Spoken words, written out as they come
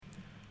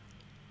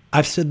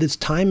I've said this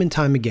time and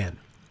time again.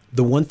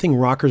 The one thing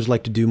rockers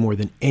like to do more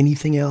than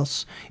anything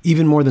else,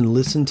 even more than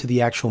listen to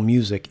the actual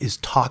music, is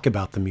talk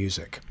about the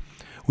music.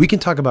 We can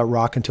talk about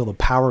rock until the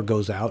power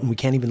goes out and we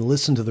can't even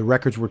listen to the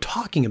records we're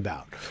talking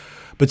about,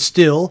 but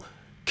still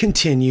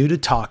continue to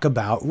talk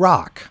about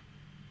rock.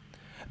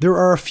 There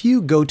are a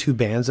few go-to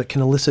bands that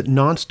can elicit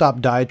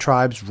nonstop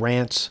diatribes,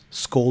 rants,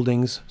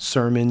 scoldings,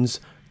 sermons,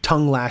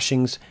 tongue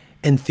lashings,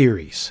 and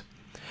theories.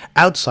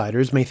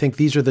 Outsiders may think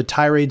these are the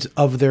tirades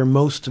of their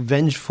most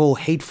vengeful,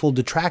 hateful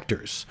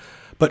detractors,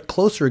 but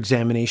closer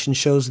examination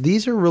shows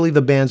these are really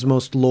the band's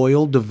most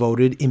loyal,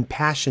 devoted,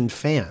 impassioned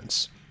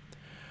fans.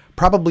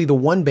 Probably the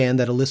one band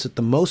that elicits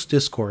the most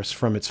discourse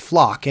from its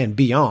flock and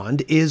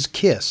beyond is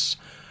Kiss,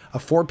 a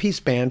four-piece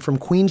band from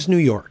Queens, New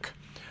York,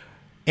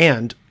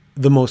 and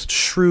the most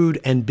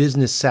shrewd and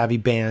business-savvy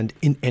band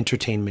in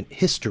entertainment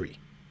history.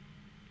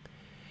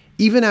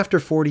 Even after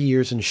 40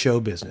 years in show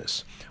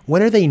business,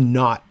 when are they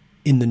not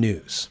in the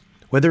news?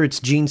 Whether it's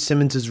Gene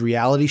Simmons'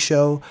 reality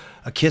show,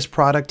 a Kiss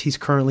product he's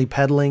currently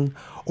peddling,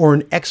 or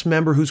an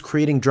ex-member who's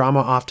creating drama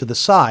off to the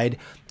side,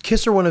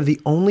 Kiss are one of the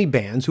only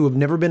bands who have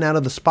never been out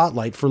of the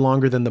spotlight for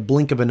longer than the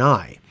blink of an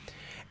eye.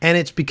 And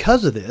it's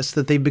because of this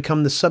that they've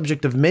become the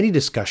subject of many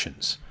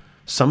discussions.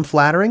 Some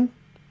flattering,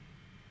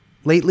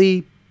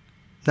 lately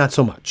not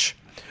so much,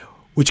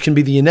 which can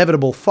be the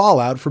inevitable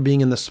fallout for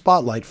being in the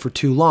spotlight for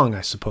too long,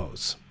 I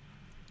suppose.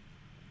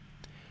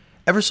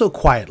 Ever so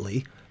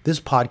quietly, this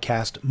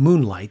podcast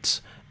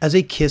moonlights as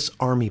a Kiss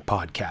Army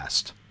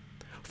podcast.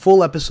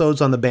 Full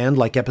episodes on the band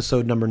like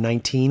episode number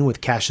 19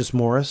 with Cassius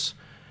Morris,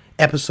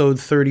 episode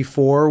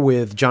 34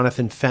 with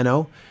Jonathan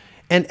Fenno,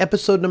 and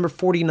episode number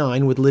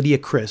 49 with Lydia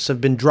Criss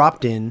have been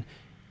dropped in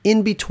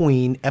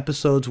between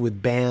episodes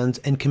with bands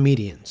and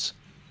comedians.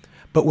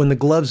 But when the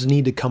gloves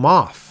need to come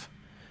off,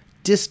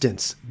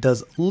 distance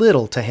does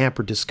little to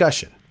hamper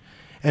discussion.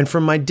 And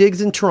from my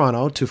digs in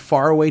Toronto to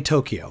faraway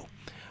Tokyo,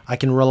 I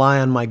can rely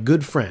on my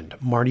good friend,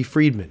 Marty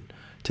Friedman,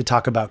 to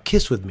talk about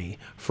Kiss with me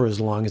for as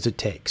long as it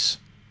takes.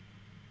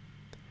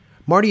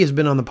 Marty has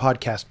been on the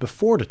podcast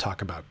before to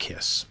talk about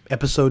Kiss,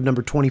 episode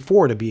number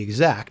 24 to be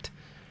exact,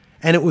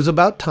 and it was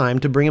about time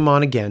to bring him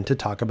on again to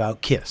talk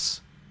about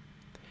Kiss.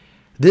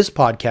 This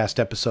podcast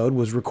episode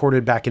was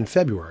recorded back in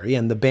February,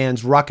 and the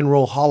band's Rock and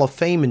Roll Hall of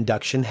Fame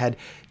induction had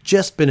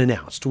just been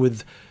announced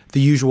with the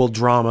usual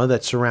drama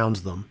that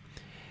surrounds them.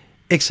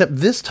 Except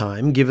this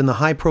time, given the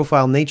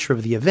high-profile nature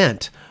of the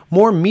event,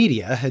 more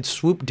media had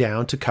swooped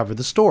down to cover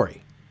the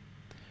story.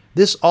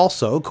 This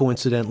also,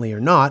 coincidentally or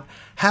not,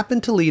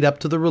 happened to lead up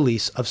to the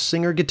release of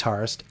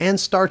singer-guitarist and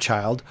star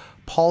child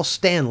Paul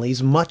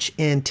Stanley's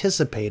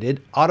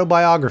much-anticipated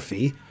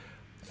autobiography,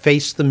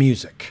 Face the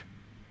Music.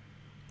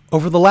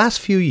 Over the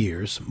last few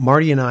years,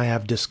 Marty and I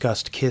have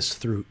discussed Kiss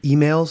through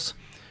emails,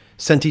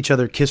 sent each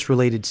other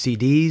Kiss-related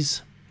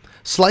CDs.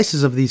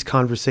 Slices of these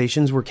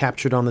conversations were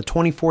captured on the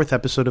 24th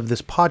episode of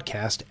this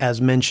podcast, as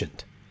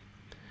mentioned.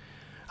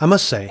 I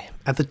must say,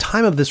 at the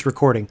time of this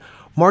recording,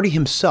 Marty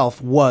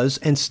himself was,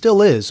 and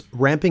still is,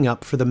 ramping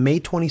up for the May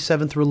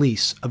 27th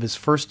release of his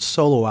first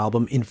solo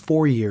album in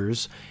 4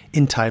 years,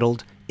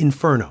 entitled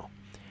INFERNO,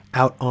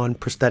 out on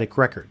Prosthetic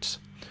Records.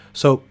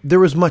 So there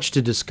was much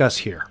to discuss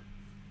here.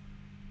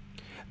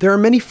 There are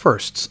many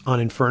firsts on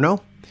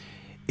INFERNO.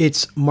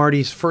 It's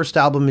Marty's first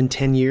album in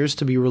 10 years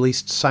to be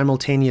released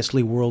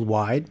simultaneously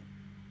worldwide.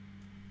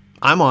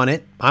 I'm on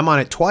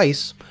it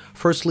twice.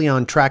 Firstly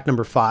on track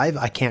number 5,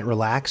 I Can't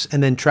Relax,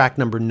 and then track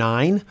number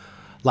 9,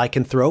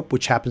 Lycanthrope,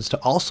 which happens to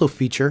also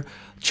feature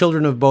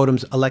Children of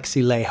Bodom's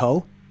Alexi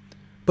Laiho.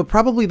 But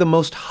probably the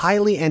most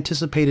highly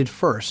anticipated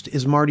first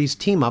is Marty's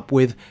team-up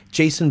with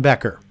Jason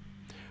Becker,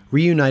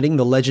 reuniting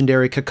the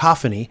legendary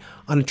Cacophony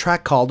on a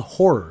track called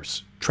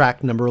Horrors,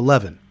 track number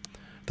 11.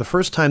 The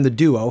first time the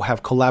duo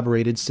have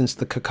collaborated since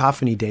the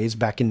Cacophony days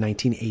back in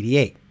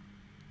 1988.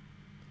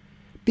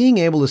 Being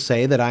able to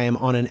say that I am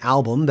on an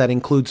album that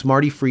includes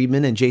Marty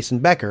Friedman and Jason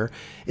Becker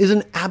is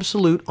an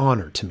absolute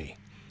honor to me.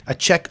 A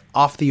check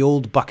off the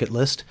old bucket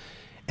list,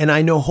 and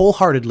I know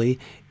wholeheartedly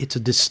it's a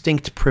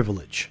distinct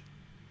privilege.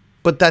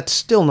 But that's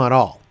still not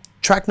all.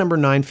 Track number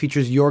 9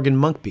 features Jorgen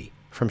Munkeby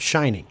from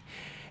Shining,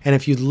 and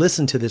if you've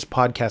listened to this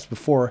podcast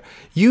before,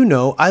 you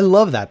know I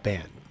love that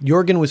band.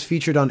 Jorgen was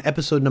featured on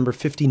episode number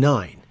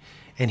 59,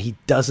 and he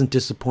doesn't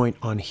disappoint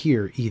on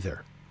here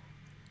either.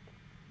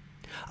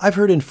 I've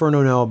heard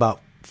INFERNO now about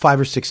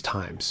 5 or 6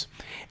 times,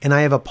 and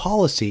I have a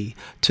policy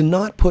to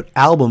not put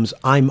albums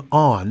I'm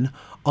on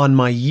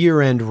my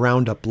year-end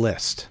roundup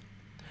list.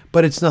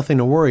 But it's nothing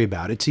to worry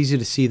about. It's easy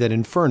to see that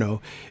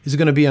INFERNO is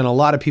going to be on a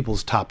lot of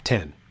people's top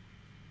 10.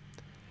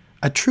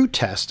 A true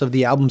test of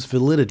the album's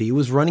validity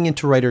was running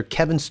into writer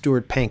Kevin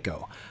Stewart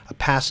Pankow, a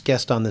past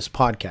guest on this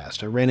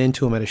podcast. I ran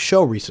into him at a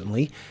show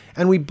recently,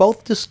 and we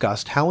both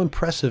discussed how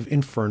impressive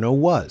INFERNO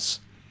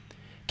was.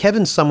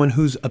 Kevin's someone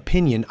whose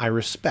opinion I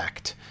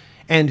respect,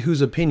 and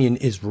whose opinion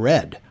is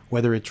read,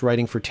 whether it's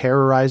writing for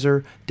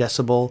Terrorizer,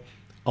 Decibel,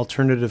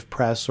 Alternative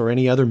Press, or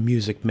any other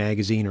music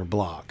magazine or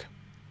blog.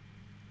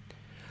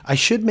 I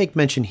should make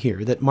mention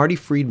here that Marty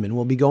Friedman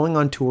will be going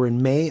on tour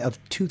in May of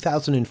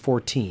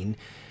 2014,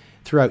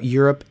 throughout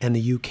Europe and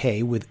the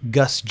UK with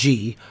Gus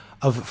G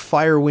of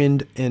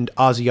Firewind and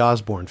Ozzy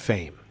Osbourne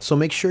fame, so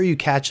make sure you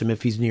catch him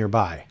if he's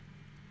nearby.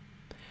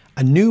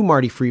 A new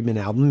Marty Friedman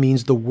album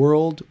means the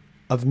world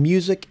of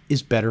music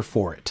is better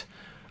for it.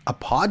 A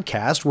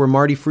podcast where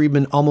Marty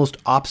Friedman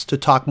almost opts to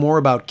talk more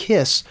about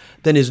Kiss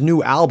than his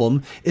new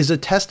album is a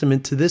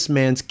testament to this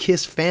man's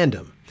Kiss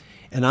fandom,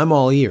 and I'm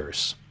all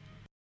ears.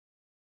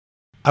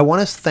 I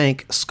want to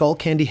thank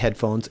Skullcandy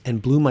Headphones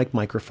and Blue Mic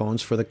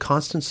Microphones for the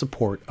constant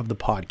support of the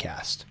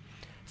podcast.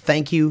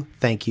 Thank you,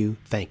 thank you,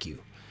 thank you.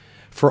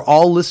 For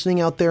all listening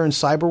out there in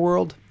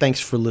Cyberworld, thanks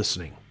for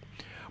listening.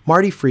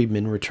 Marty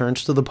Friedman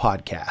returns to the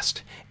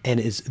podcast and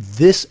is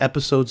this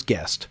episode's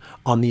guest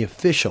on the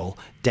official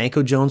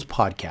Danko Jones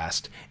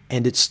podcast,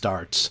 and it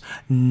starts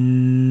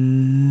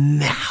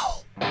now.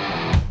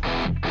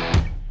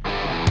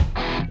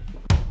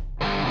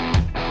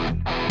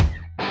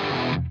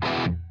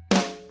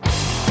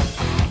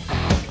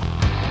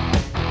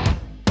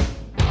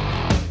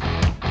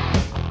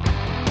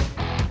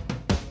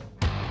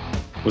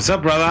 What's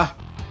up, brother?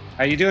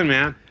 How you doing,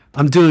 man?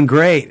 I'm doing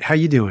great. How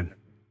you doing?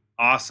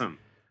 Awesome.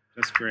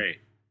 That's great.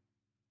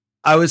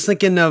 I was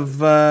thinking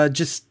of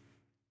just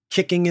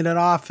kicking it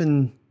off,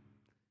 and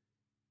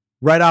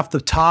right off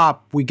the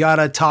top, we got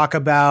to talk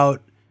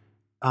about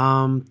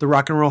the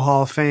Rock and Roll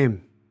Hall of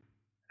Fame.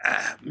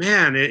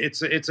 Man,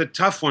 it's a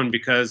tough one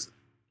because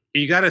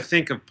you got to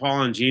think of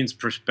Paul and Gene's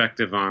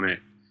perspective on it.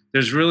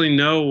 There's really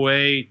no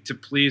way to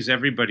please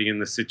everybody in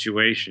the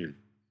situation.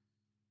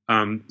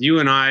 You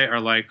and I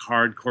are like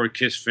hardcore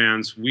Kiss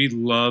fans. We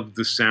love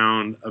the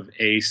sound of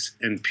Ace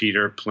and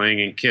Peter playing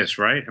in Kiss,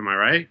 right? Am I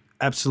right?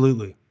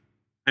 Absolutely.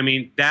 I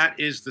mean, that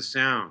is the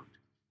sound.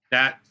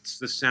 That's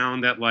the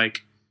sound that,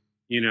 like,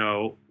 you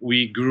know,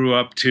 we grew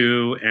up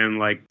to, and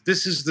like,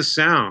 this is the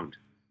sound.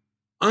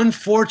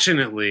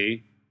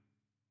 Unfortunately,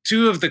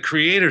 two of the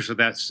creators of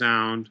that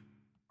sound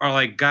are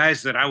like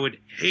guys that I would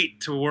hate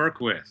to work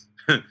with.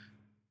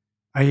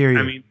 I hear you.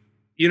 I mean,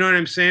 you know what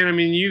I'm saying? I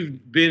mean,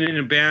 you've been in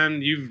a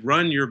band, you've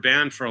run your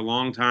band for a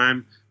long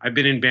time. I've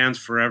been in bands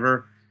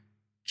forever.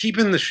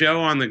 Keeping the show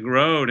on the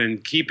road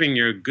and keeping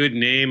your good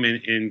name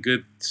in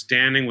good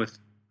standing with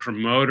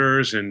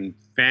promoters and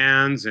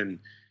fans and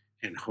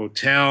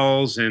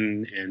hotels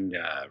and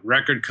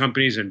record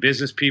companies and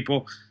business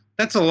people,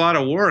 that's a lot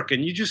of work.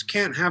 And you just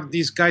can't have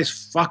these guys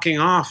fucking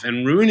off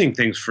and ruining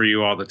things for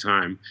you all the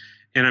time.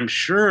 And I'm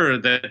sure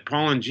that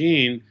Paul and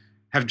Gene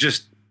have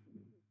just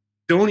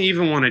don't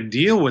even want to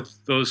deal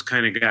with those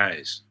kind of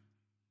guys.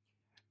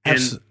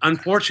 And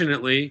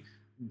unfortunately,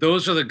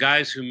 those are the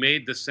guys who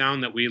made the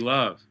sound that we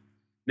love.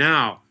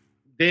 Now,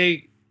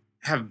 they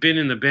have been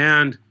in the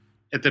band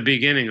at the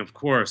beginning, of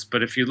course,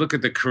 but if you look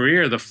at the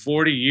career, the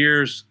 40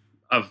 years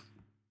of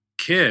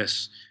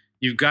Kiss,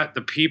 you've got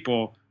the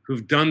people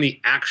who've done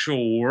the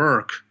actual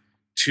work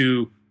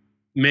to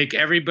make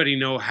everybody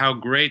know how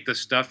great the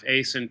stuff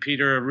Ace and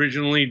Peter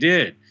originally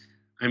did.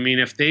 I mean,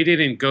 if they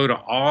didn't go to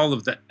all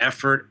of the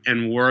effort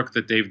and work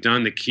that they've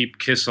done to keep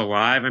Kiss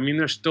alive, I mean,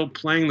 they're still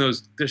playing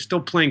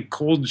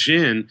Cold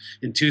Gin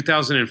in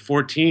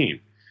 2014.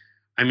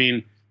 I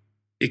mean,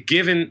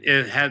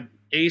 it had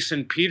Ace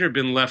and Peter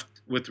been left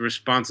with the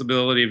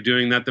responsibility of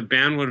doing that, the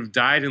band would have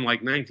died in like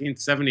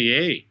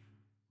 1978.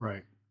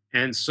 Right.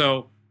 And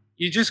so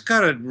you just got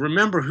to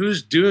remember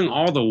who's doing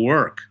all the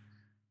work.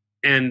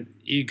 And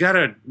you got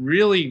to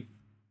really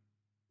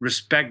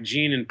respect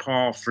Gene and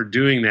Paul for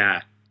doing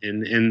that.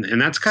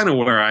 And that's kind of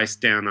where I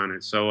stand on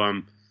it.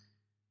 So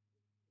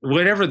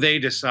whatever they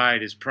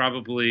decide is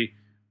probably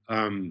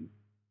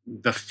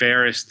the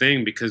fairest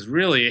thing, because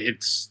really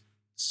it's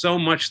so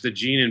much the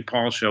Gene and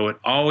Paul show. It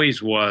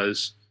always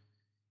was,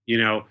 you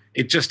know,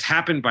 it just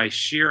happened by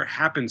sheer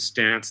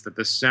happenstance that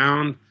the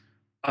sound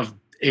of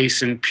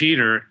Ace and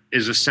Peter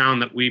is a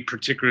sound that we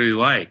particularly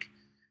like.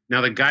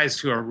 Now, the guys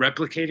who are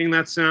replicating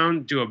that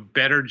sound do a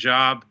better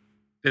job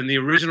than the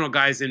original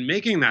guys in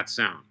making that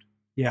sound.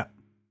 Yeah.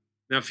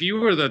 Now, if you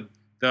were the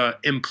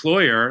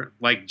employer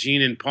like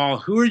Gene and Paul,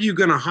 who are you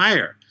going to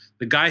hire?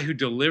 The guy who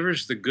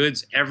delivers the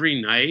goods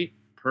every night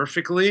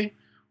perfectly,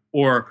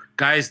 or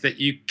guys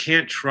that you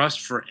can't trust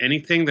for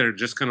anything that are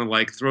just going to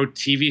like throw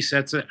TV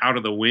sets out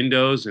of the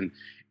windows and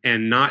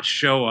not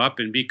show up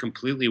and be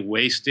completely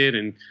wasted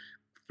and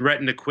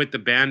threaten to quit the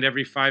band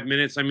every 5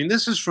 minutes? I mean,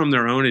 this is from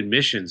their own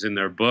admissions in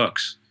their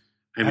books.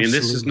 I mean,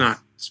 this is not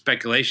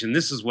speculation.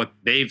 This is what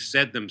they've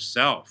said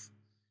themselves.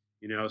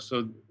 You know,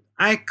 so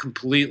I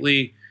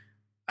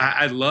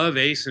love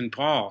Ace and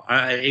Paul,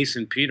 Ace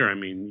and Peter. I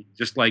mean,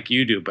 just like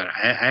you do, but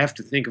I have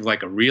to think of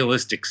like a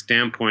realistic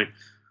standpoint.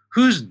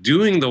 Who's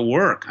doing the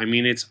work? I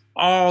mean, it's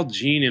all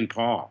Gene and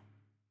Paul.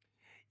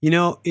 You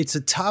know, it's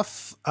a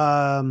tough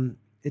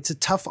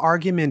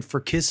argument for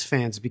Kiss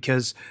fans,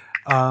 because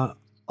a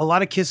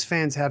lot of Kiss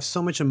fans have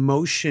so much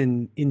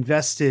emotion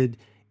invested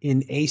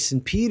in Ace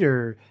and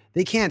Peter.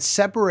 They can't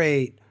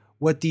separate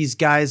what these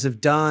guys have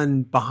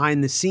done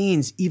behind the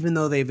scenes, even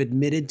though they've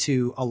admitted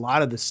to a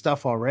lot of the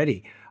stuff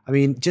already. I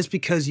mean, just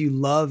because you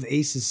love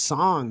Ace's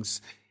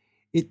songs,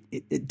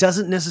 it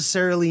doesn't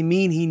necessarily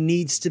mean he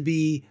needs to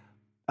be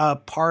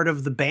part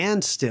of the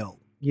band still,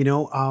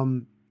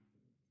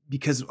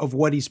 because of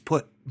what he's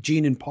put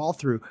Gene and Paul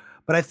through.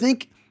 But I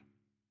think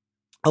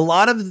a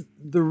lot of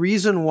the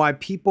reason why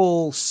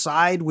people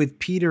side with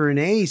Peter and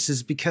Ace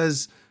is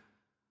because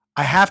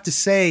I have to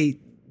say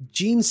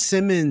Gene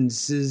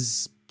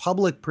Simmons'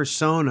 public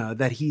persona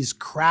that he's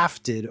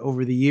crafted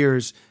over the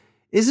years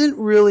isn't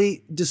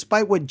really,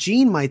 despite what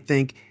Gene might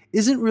think,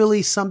 isn't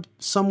really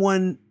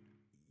someone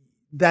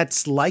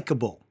that's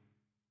likable.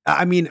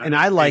 I mean, and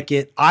I like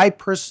it. I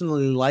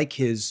personally like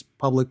his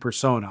public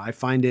persona. I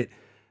find it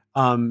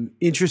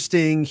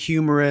interesting,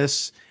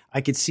 humorous. I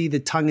could see the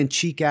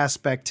tongue-in-cheek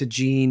aspect to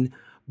Gene,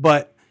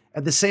 but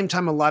at the same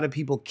time, a lot of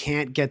people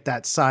can't get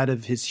that side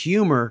of his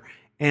humor.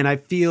 And I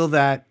feel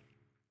that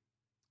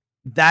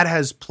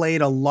has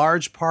played a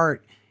large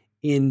part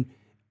in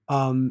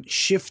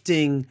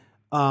shifting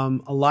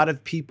a lot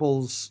of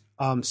people's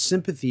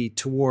sympathy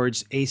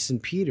towards Ace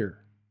and Peter.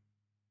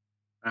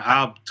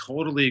 I'll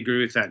totally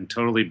agree with that and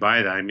totally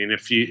buy that. I mean,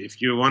 if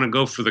you want to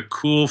go for the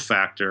cool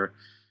factor,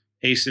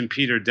 Ace and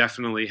Peter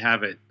definitely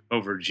have it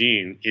over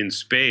Gene in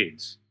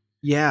spades.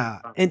 Yeah,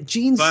 and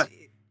Gene's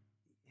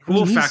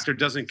cool factor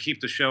doesn't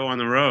keep the show on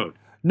the road.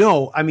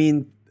 No, I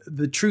mean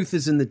the truth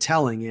is in the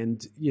telling,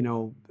 and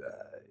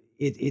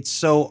it's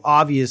so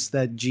obvious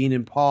that Gene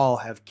and Paul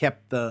have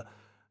kept the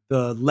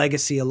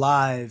legacy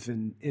alive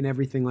and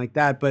everything like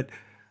that. But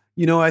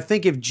I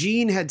think if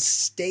Gene had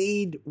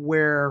stayed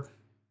where,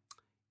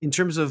 in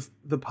terms of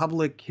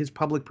his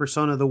public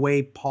persona, the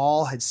way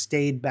Paul had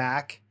stayed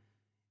back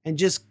and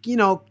just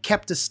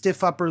kept a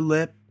stiff upper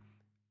lip,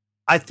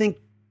 I think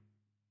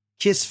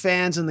Kiss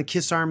fans and the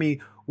Kiss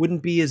Army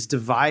wouldn't be as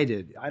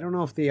divided. I don't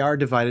know if they are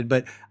divided,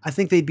 but I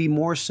think they'd be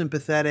more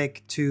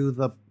sympathetic to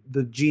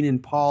the Gene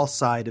and Paul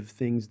side of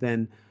things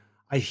than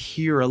I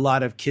hear a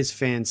lot of Kiss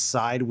fans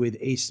side with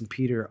Ace and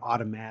Peter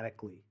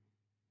automatically.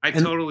 I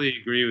totally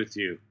agree with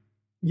you.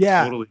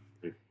 Yeah. Totally.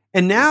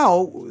 And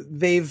now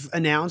they've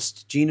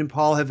announced, Gene and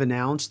Paul have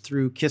announced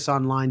through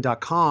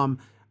kissonline.com,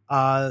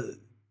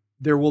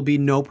 there will be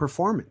no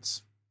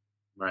performance.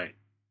 Right.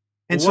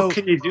 And well, what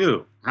can you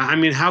do? I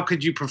mean, how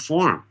could you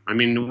perform? I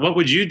mean, what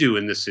would you do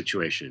in this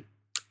situation?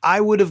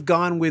 I would have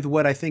gone with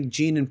what I think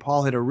Gene and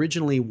Paul had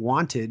originally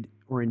wanted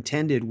or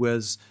intended,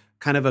 was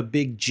kind of a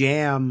big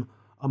jam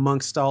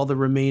amongst all the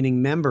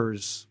remaining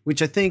members,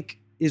 which I think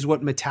is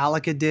what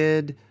Metallica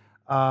did.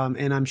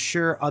 And I'm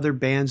sure other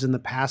bands in the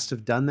past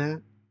have done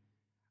that.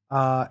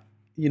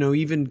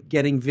 Even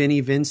getting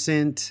Vinnie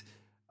Vincent,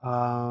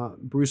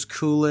 Bruce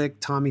Kulick,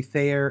 Tommy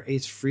Thayer,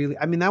 Ace Frehley.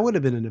 I mean, that would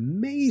have been an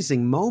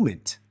amazing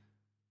moment.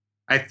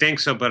 I think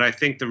so, but I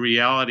think the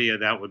reality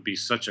of that would be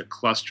such a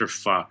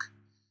clusterfuck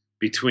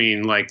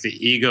between like the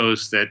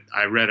egos that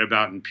I read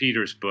about in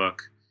Peter's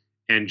book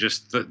and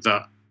just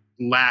the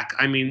lack.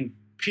 I mean,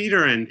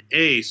 Peter and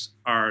Ace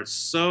are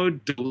so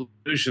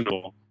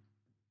delusional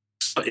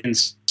in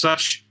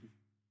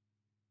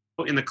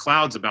the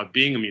clouds about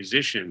being a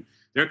musician.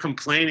 They're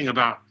complaining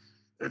about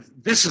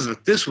this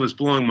was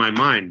blowing my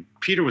mind.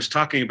 Peter was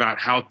talking about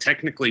how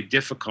technically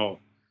difficult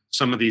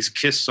some of these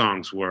Kiss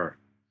songs were.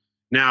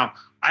 Now,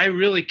 I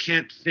really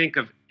can't think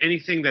of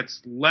anything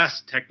that's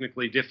less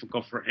technically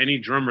difficult for any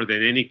drummer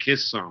than any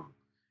Kiss song.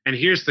 And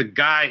here's the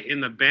guy in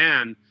the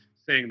band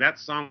saying that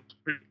song's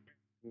pretty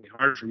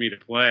hard for me to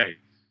play.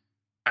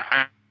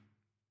 I'd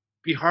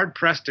be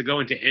hard-pressed to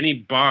go into any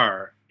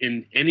bar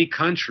in any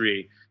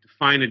country to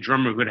find a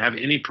drummer who would have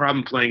any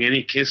problem playing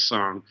any Kiss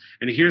song.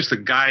 And here's the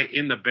guy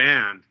in the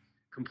band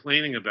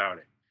complaining about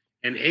it.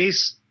 And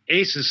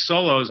Ace's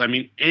solos, I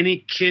mean,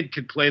 any kid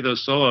could play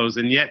those solos,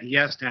 and yet he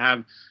has to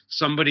have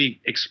somebody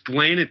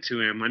explain it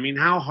to him. I mean,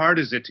 how hard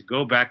is it to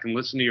go back and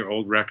listen to your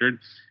old record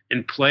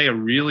and play a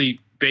really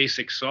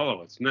basic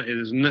solo?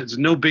 It's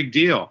no big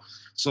deal.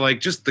 So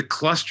like just the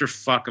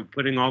clusterfuck of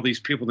putting all these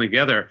people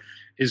together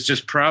is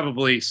just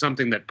probably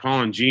something that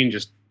Paul and Gene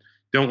just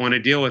don't want to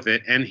deal with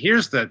it. And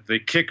here's the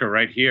kicker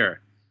right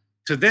here.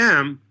 To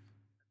them,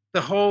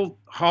 the whole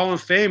Hall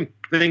of Fame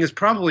thing is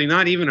probably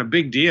not even a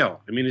big deal.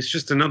 I mean, it's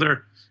just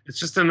another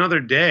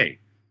day.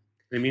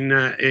 I mean,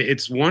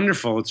 it's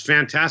wonderful. It's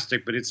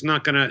fantastic, but it's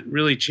not going to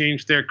really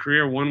change their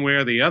career one way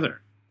or the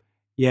other.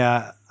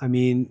 Yeah. I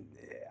mean,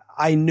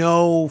 I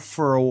know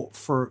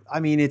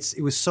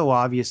it was so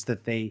obvious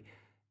that they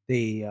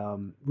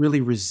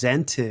really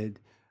resented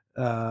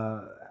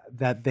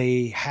that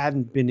they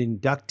hadn't been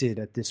inducted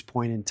at this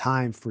point in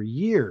time for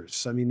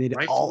years. I mean,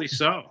 rightfully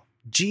so.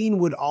 Gene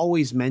would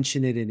always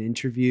mention it in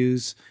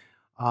interviews.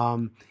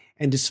 And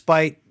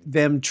despite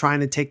them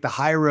trying to take the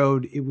high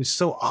road, it was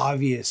so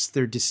obvious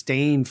their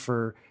disdain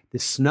for the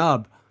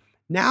snub.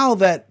 Now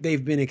that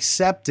they've been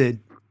accepted,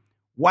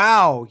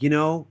 wow,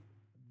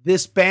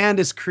 this band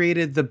has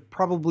created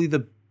probably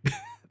the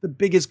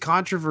biggest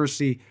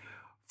controversy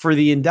for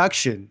the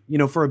induction.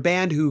 For a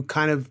band who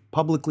kind of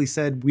publicly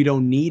said we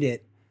don't need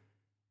it,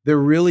 they're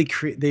really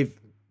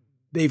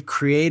they've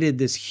created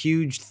this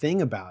huge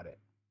thing about it.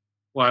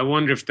 Well, I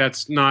wonder if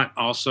that's not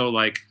also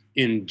like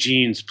in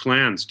Gene's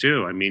plans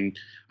too. I mean,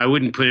 I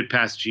wouldn't put it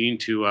past Gene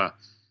to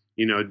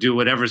do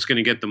whatever's going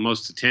to get the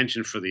most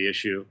attention for the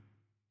issue.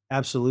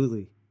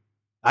 Absolutely.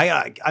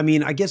 I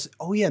mean, I guess,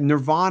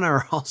 Nirvana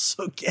are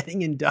also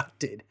getting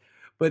inducted.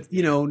 But,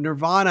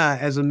 Nirvana,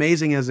 as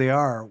amazing as they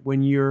are,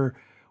 when you're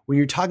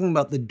talking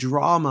about the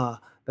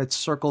drama that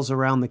circles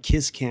around the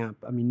Kiss camp,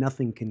 I mean,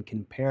 nothing can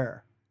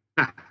compare.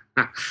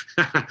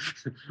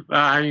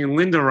 I mean,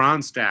 Linda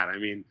Ronstadt. I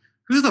mean,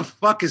 who the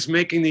fuck is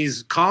making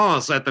these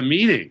calls at the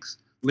meetings?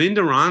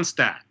 Linda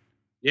Ronstadt.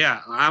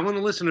 Yeah, I want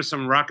to listen to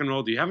some rock and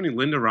roll. Do you have any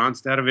Linda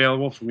Ronstadt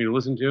available for me to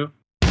listen to?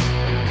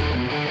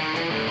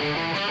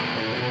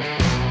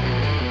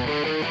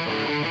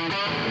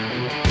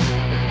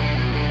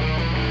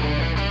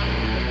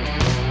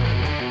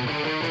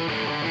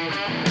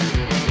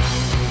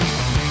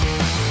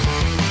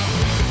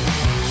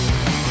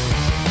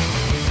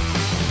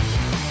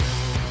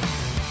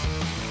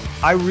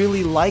 I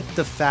really like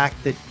the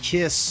fact that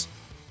Kiss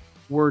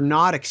were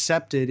not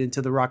accepted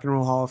into the Rock and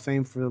Roll Hall of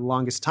Fame for the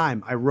longest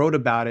time. I wrote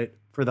about it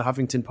for the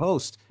Huffington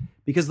Post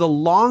because the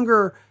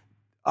longer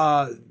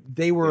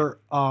they were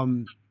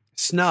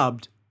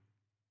snubbed,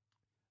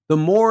 the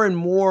more and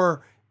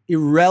more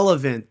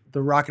irrelevant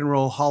the Rock and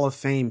Roll Hall of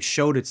Fame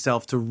showed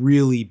itself to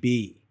really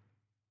be.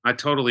 I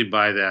totally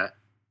buy that.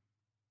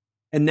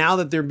 And now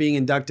that they're being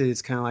inducted,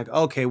 it's kind of like,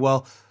 okay,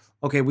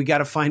 we got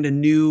to find a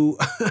new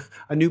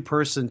a new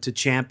person to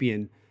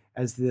champion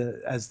as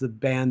the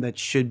band that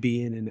should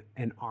be in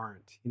and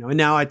aren't, and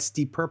now it's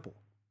Deep Purple.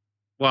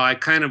 Well, I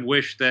kind of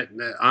wish that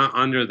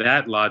under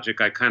that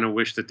logic, I kind of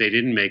wish that they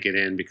didn't make it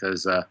in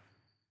because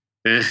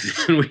then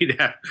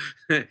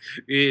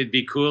it'd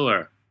be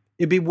cooler.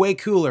 It'd be way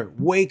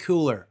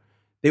cooler.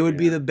 They would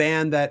be the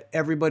band that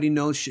everybody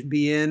knows should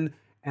be in,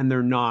 and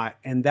they're not,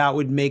 and that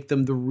would make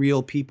them the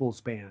real people's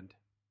band.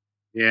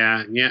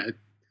 Yeah.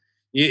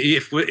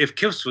 If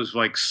Kiss was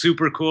like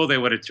super cool, they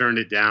would have turned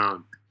it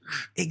down.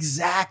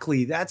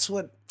 Exactly. That's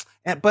what.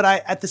 But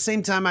at the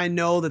same time, I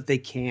know that they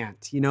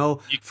can't. You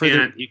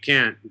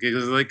can't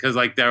because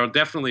there'll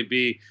definitely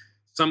be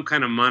some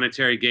kind of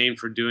monetary gain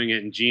for doing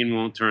it, and Gene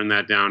won't turn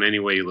that down any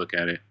way you look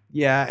at it.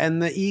 Yeah,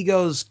 and the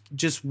egos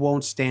just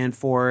won't stand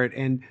for it,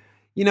 and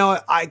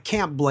I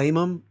can't blame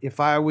them. If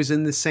I was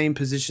in the same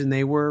position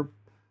they were,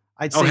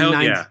 I'd say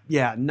 90%,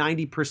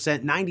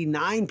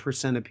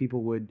 99% of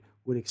people would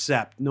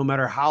accept, no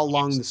matter how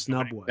long the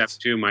snub was.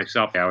 Except to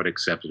myself, I would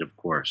accept it, of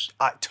course.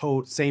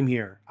 Same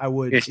here. I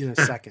would in a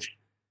second.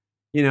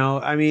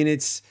 I mean,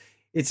 it's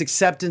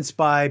acceptance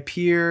by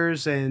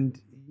peers and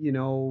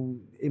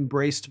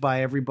embraced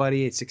by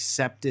everybody. It's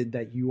accepted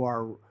that you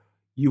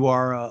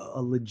are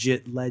a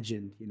legit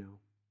legend.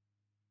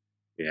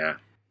 Yeah.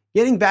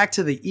 Getting back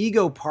to the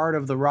ego part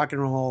of the Rock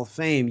and Roll Hall of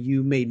Fame,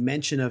 you made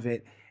mention of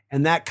it,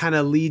 and that kind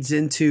of leads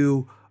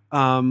into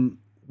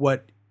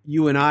what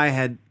you and I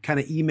had kind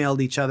of emailed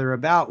each other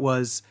about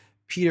was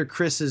Peter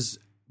Criss's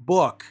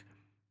book,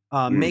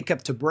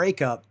 Makeup to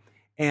Breakup,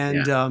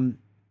 and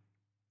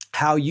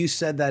how you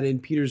said that in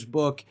Peter's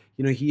book,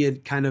 he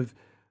had kind of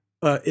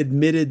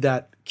admitted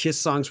that Kiss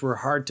songs were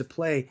hard to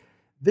play.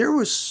 There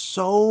was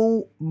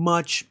so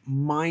much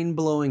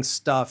mind-blowing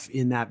stuff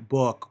in that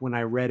book when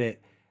I read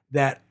it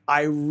that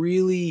I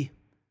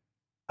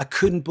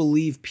couldn't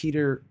believe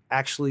Peter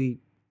actually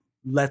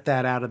let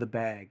that out of the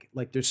bag.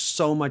 Like, there's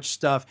so much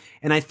stuff.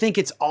 And I think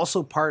it's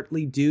also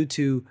partly due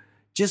to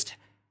just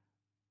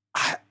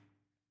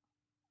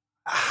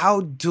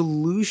how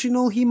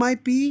delusional he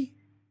might be.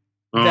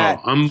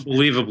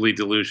 Unbelievably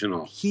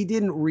delusional. He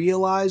didn't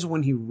realize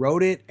when he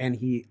wrote it and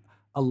he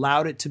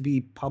allowed it to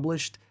be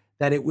published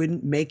that it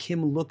wouldn't make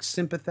him look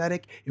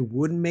sympathetic. It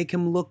wouldn't make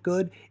him look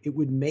good. It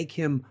would make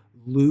him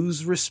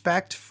lose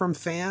respect from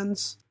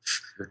fans.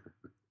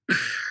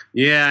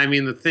 Yeah, I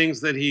mean, the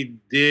things that he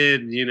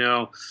did,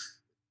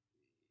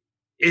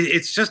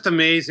 it's just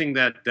amazing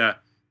that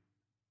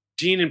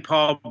Gene and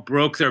Paul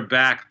broke their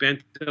back,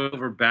 bent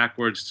over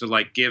backwards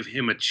to give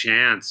him a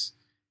chance.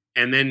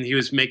 And then he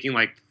was making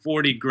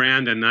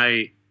 $40,000 a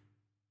night,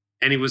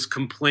 and he was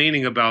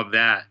complaining about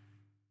that,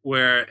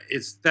 where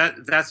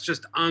that's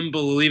just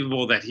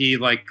unbelievable that he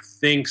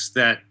thinks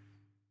that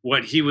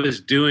what he was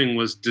doing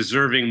was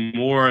deserving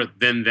more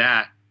than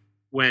that,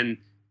 when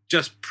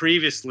just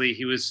previously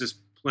he was just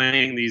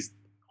playing these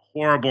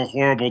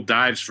horrible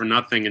dives for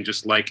nothing, and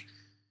just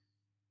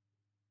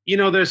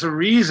there's a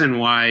reason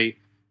why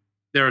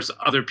there's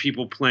other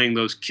people playing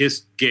those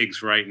Kiss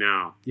gigs right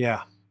now.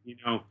 Yeah.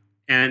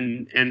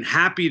 And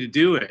happy to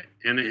do it.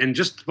 And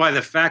just by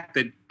the fact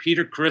that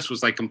Peter Criss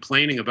was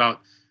complaining about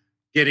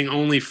getting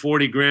only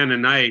 $40,000 a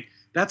night,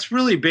 that's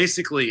really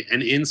basically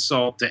an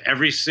insult to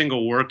every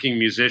single working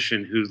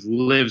musician who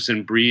lives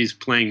and breathes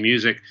playing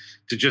music,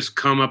 to just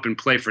come up and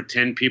play for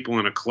 10 people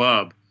in a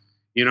club.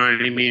 You know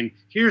what I mean?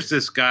 Here's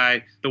this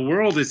guy, the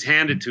world is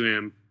handed to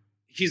him.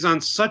 He's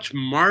on such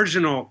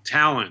marginal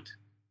talent.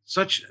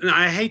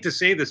 I hate to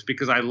say this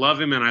because I love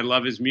him and I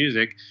love his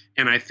music,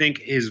 and I think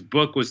his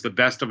book was the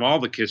best of all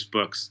the Kiss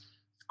books.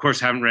 Of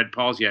course, haven't read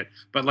Paul's yet,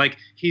 but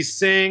he's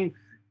saying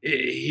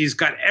he's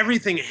got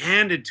everything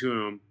handed to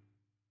him,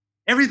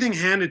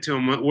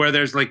 where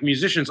there's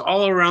musicians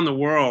all around the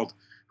world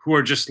who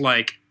are just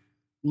like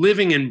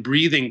living and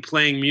breathing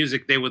playing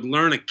music. They would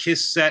learn a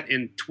Kiss set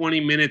in 20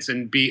 minutes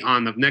and be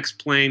on the next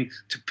plane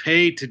to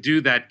pay to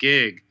do that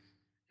gig.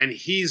 And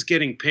he's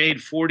getting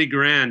paid 40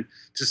 grand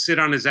to sit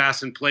on his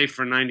ass and play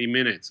for 90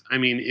 minutes. I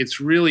mean, it's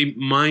really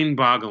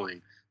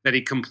mind-boggling that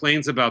he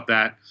complains about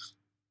that.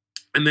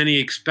 And then he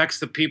expects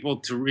the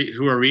people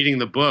who are reading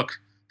the book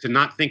to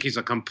not think he's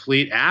a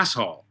complete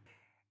asshole.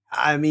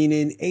 I mean,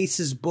 in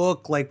Ace's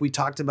book, like we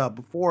talked about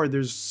before,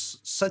 there's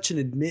such an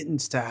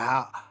admittance to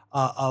how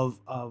of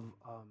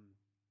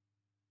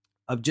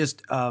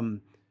just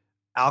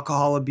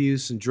alcohol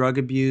abuse and drug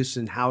abuse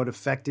and how it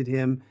affected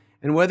him.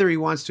 And whether he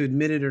wants to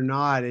admit it or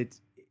not,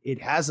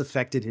 it has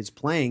affected his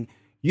playing.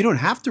 You don't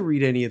have to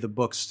read any of the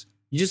books.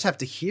 You just have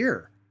to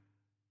hear,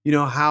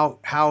 how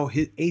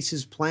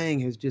Ace's playing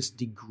has just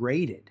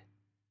degraded,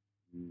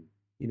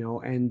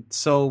 and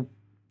so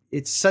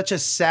it's such a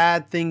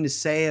sad thing to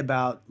say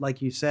about,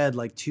 like you said,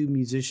 like two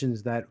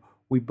musicians that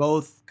we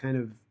both kind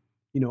of,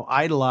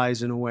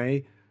 idolize in a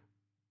way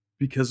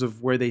because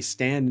of where they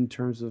stand in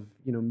terms of,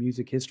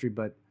 music history.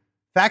 But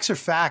facts are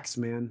facts,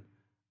 man.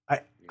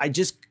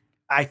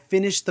 I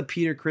finished the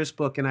Peter Criss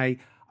book, and I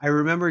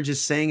remember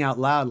just saying out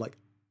loud, like,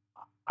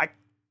 I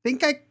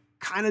think I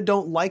kind of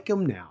don't like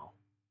him now.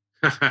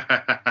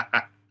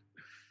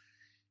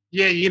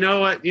 Yeah, you know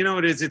what? You know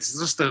what it is? It's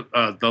just the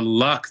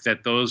luck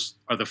that those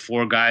are the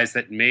four guys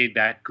that made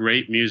that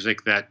great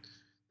music that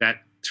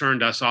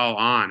turned us all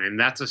on. And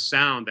that's a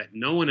sound that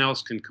no one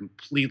else can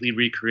completely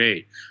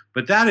recreate.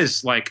 But that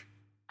is, like,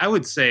 I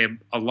would say,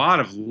 a lot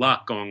of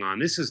luck going on.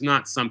 This is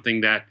not something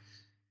that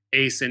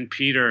Ace and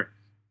Peter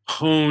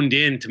honed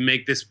in to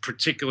make this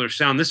particular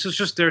sound. This was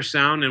just their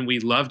sound, and we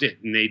loved it,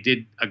 and they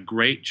did a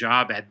great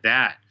job at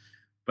that.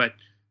 But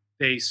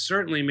they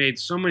certainly made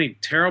so many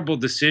terrible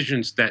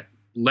decisions that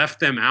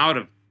left them out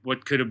of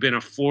what could have been a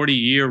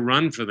 40-year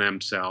run for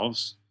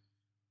themselves.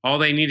 All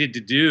they needed to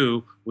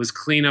do was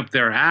clean up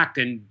their act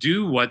and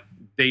do what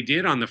they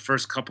did on the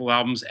first couple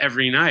albums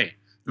every night.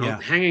 Yeah.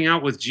 Hanging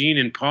out with Gene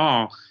and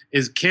Paul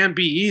can't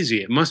be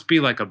easy. It must be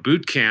like a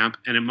boot camp,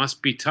 and it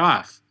must be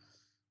tough.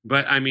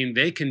 But, I mean,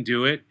 they can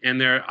do it, and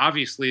there are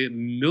obviously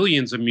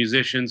millions of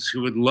musicians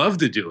who would love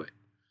to do it.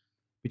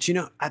 But,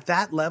 at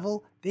that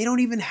level, they don't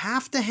even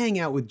have to hang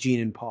out with Gene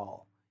and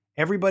Paul.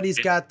 Everybody's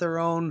got their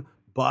own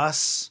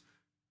bus,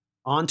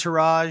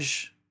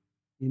 entourage,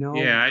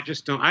 Yeah, I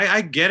just don't.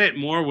 I get it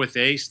more with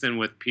Ace than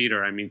with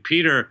Peter. I mean,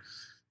 Peter,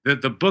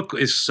 the book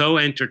is so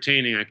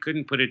entertaining. I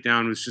couldn't put it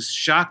down. It was just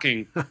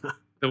shocking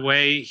the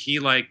way he,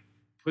 like,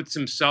 puts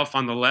himself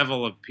on the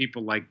level of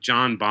people like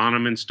John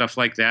Bonham and stuff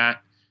like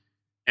that.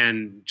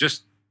 And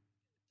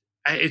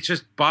it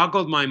just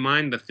boggled my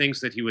mind, the things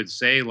that he would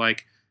say,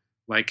 like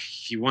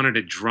he wanted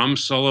a drum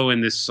solo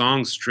in this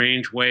song,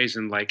 Strange Ways,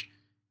 and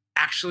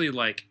actually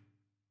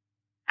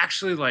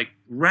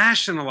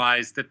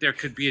rationalize that there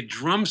could be a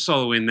drum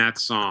solo in that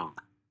song.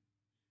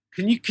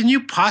 Can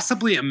you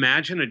possibly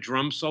imagine a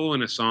drum solo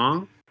in a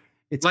song?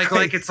 It's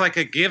it's like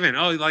a given.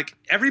 Oh, like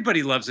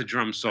everybody loves a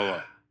drum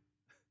solo.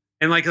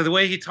 And like the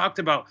way he talked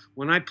about,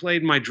 when I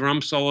played my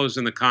drum solos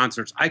in the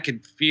concerts, I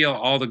could feel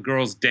all the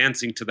girls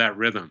dancing to that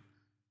rhythm.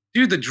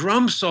 Dude, the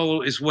drum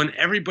solo is when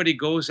everybody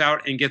goes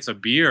out and gets a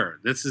beer.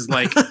 This is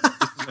like,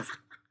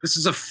 this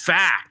is a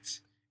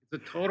fact. It's a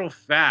total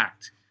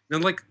fact.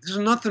 And like, there's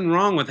nothing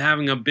wrong with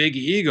having a big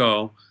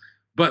ego,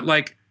 but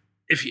like,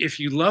 if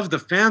you love the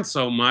fans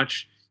so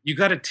much, you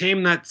got to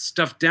tame that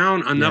stuff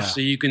down enough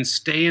so you can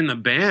stay in the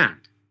band.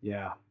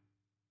 Yeah.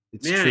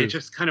 It's true. It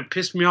just kind of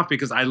pissed me off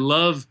because I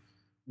love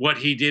what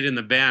he did in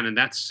the band and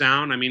that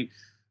sound. I mean,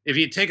 if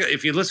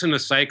you listen to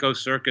Psycho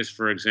Circus,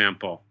 for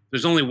example,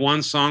 there's only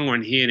one song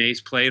when he and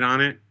Ace played on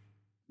it.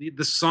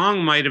 The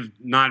song might have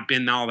not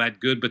been all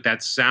that good, but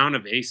that sound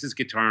of Ace's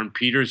guitar and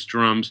Peter's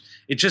drums,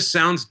 it just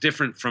sounds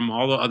different from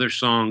all the other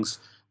songs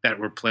that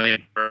were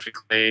played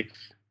perfectly.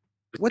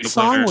 What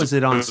song was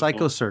it on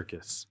Psycho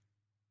Circus?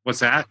 What's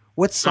that?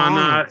 What song?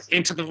 On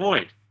Into the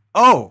Void.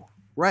 Oh,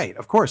 right.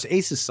 Of course.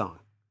 Ace's song.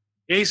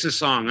 Ace's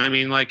song. I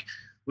mean, like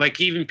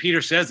even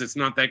Peter says it's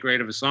not that great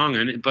of a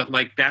song, but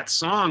like that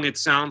song, it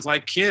sounds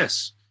like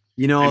Kiss.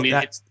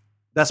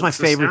 That's my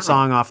favorite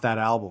song off that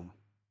album.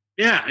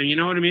 Yeah, and you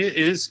know what I mean?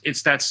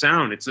 It's that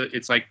sound.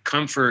 It's like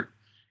comfort.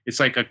 It's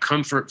like a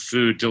comfort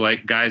food to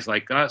like guys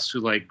like us who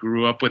like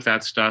grew up with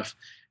that stuff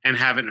and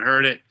haven't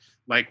heard it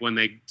like when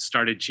they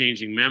started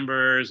changing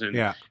members and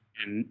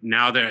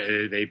now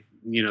they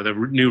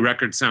the new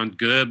records sound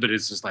good, but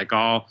it's just like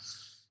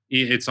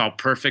it's all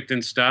perfect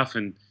and stuff.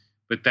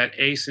 But that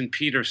Ace and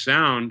Peter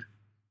sound,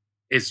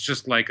 it's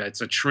just like it's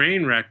a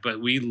train wreck,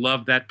 but we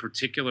love that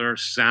particular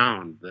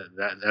sound.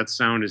 That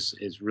sound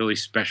is really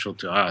special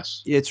to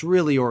us. It's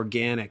really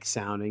organic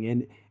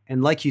sounding,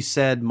 and like you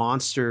said,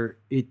 Monster.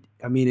 It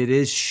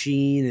is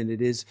sheen, and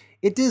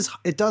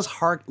it does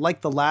hark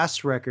like the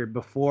last record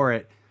before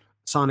it,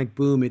 Sonic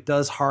Boom. It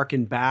does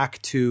harken back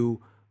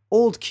to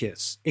old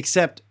Kiss,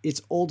 except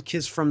it's old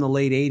Kiss from the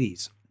late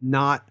 '80s,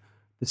 not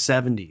the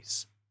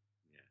 '70s.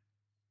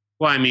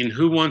 Well, I mean,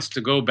 who wants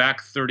to go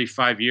back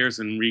 35 years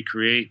and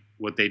recreate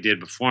what they did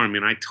before. I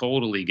mean, I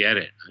totally get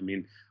it. I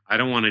mean, I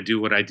don't want to do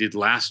what I did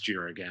last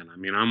year again. I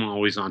mean, I'm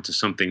always onto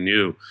something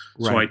new.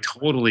 So I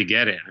totally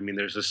get it. I mean,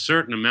 there's a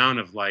certain amount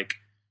of like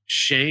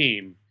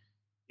shame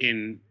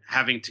in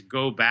having to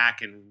go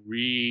back and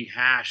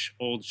rehash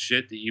old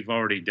shit that you've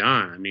already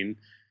done. I mean,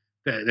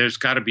 there's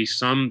got to be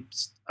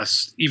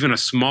even a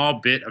small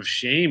bit of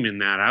shame in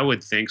that, I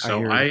would think.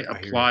 So I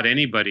applaud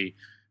anybody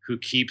who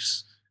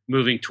keeps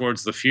moving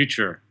towards the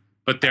future.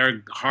 But there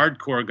are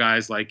hardcore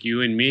guys like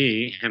you and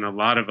me and a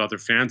lot of other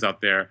fans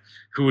out there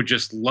who would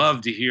just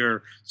love to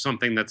hear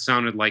something that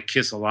sounded like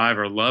Kiss Alive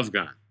or Love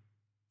Gun.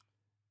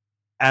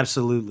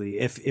 Absolutely.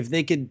 If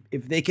they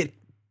could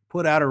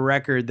put out a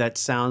record that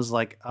sounds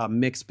like a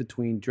mix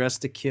between Dress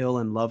to Kill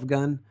and Love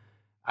Gun,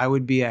 I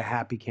would be a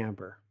happy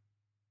camper.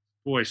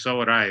 Boy, so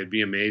would I. It'd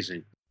be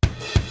amazing.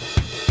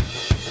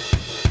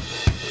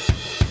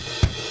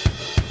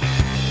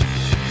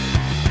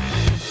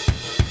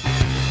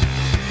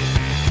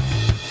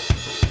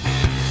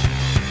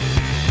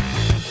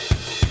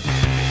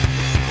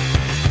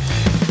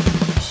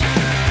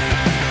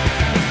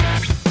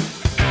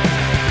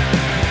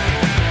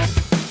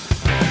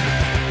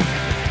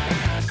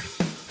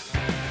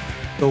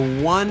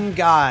 The one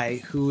guy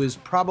who is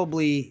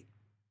probably,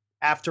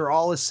 after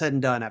all is said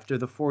and done, after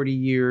the 40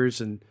 years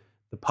and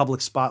the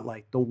public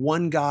spotlight, the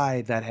one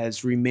guy that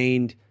has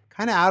remained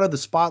kind of out of the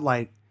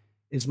spotlight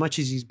as much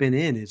as he's been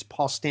in is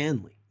Paul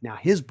Stanley. Now,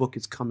 his book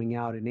is coming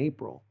out in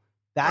April.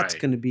 That's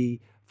going to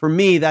be, for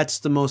me, that's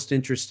the most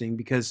interesting,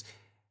 because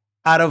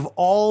out of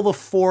all the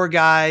four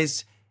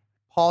guys,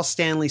 Paul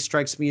Stanley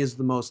strikes me as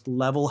the most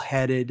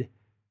level-headed,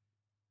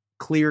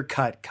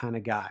 clear-cut kind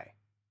of guy.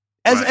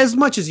 As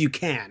much as you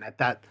can at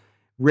that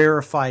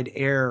rarefied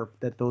air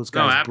that those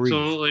guys breathe.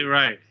 Absolutely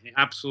right.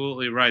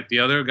 Absolutely right. The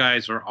other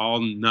guys are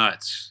all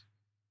nuts.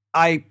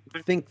 I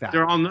think that.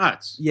 They're all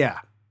nuts.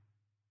 Yeah.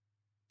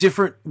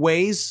 Different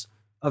ways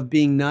of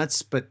being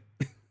nuts, but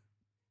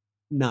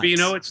nuts. But you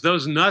know, it's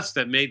those nuts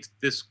that made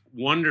this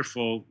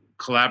wonderful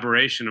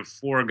collaboration of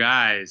four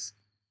guys.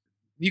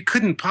 You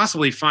couldn't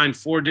possibly find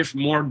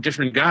more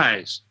different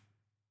guys.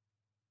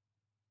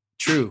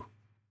 True.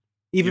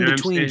 Even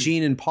between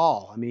Gene and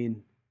Paul, I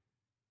mean.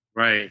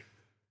 Right.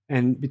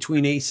 And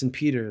between Ace and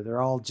Peter, they're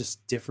all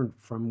just different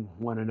from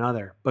one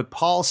another. But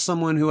Paul's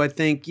someone who I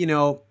think, you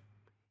know,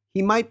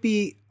 he might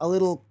be a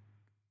little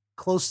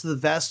close to the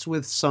vest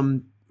with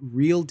some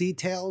real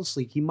details.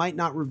 Like, he might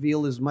not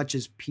reveal as much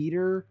as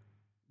Peter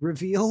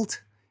revealed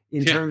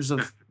in terms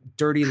of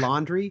dirty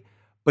laundry.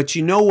 But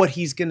you know what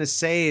he's going to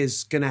say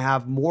is going to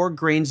have more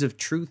grains of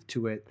truth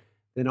to it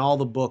than all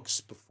the books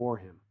before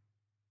him.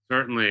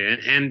 Certainly.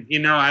 And you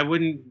know, I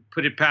wouldn't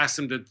put it past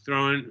him to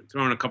throw in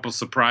a couple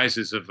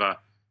surprises of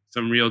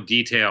some real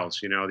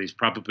details, you know, he's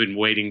probably been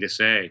waiting to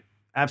say.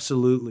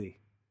 Absolutely.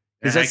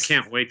 And I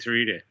can't wait to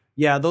read it.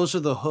 Yeah, those are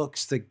the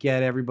hooks that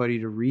get everybody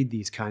to read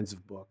these kinds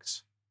of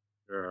books.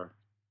 Sure.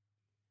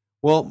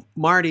 Well,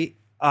 Marty,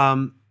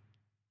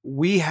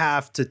 we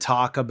have to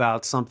talk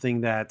about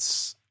something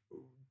that's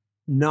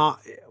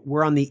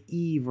we're on the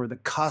eve or the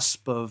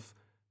cusp of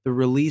the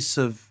release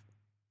of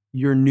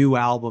your new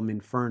album,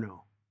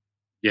 Inferno.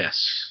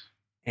 Yes.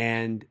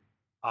 And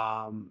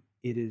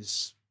it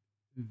is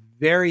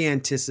very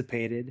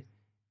anticipated.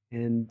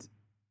 And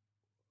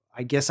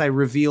I guess I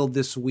revealed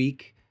this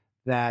week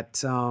that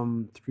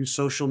through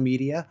social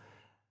media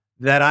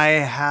that I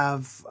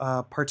have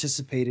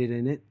participated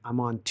in it. I'm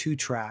on 2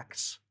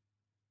 tracks.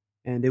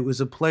 And it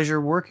was a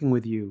pleasure working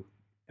with you.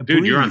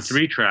 Dude, you're on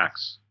 3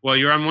 tracks. Well,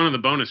 you're on one of the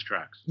bonus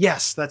tracks.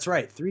 Yes, that's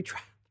right. 3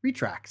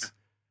 tracks.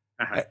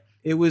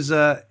 It was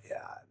an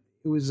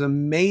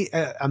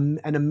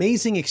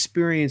amazing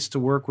experience to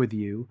work with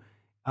you.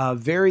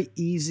 Very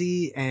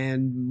easy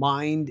and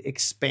mind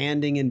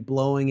expanding and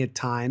blowing at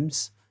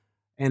times.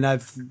 And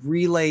I've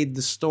relayed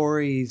the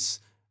stories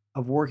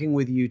of working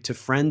with you to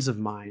friends of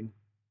mine.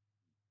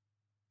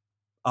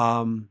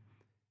 And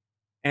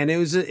it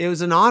was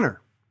an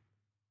honor.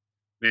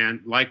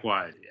 Man,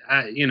 likewise.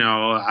 You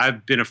know,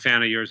 I've been a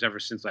fan of yours ever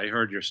since I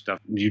heard your stuff.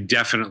 You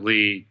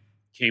definitely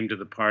came to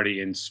the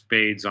party in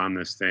spades on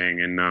this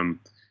thing, and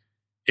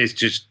it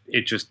just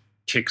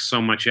kicks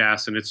so much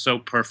ass, and it's so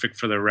perfect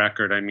for the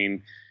record. I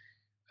mean,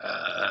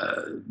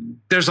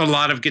 there's a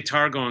lot of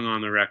guitar going on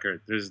the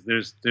record.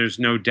 There's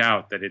no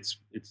doubt that it's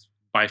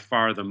by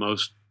far the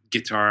most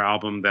guitar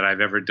album that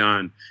I've ever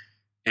done,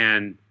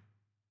 and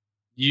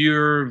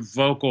your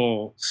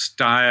vocal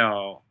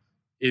style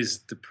is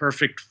the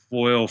perfect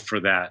foil for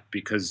that,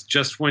 because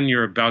just when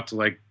you're about to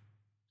like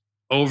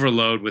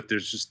overload with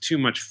there's just too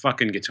much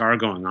fucking guitar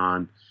going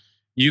on,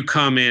 you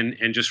come in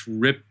and just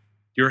rip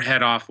your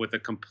head off with a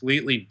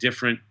completely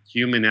different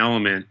human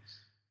element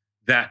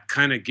that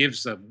kind of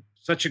gives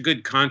such a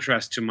good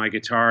contrast to my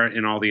guitar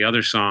in all the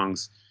other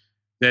songs,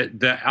 that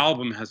the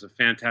album has a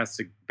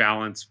fantastic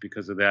balance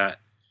because of that.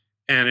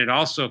 And it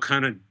also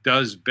kind of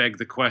does beg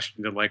the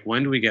question of like,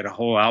 when do we get a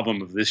whole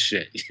album of this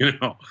shit? You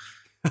know?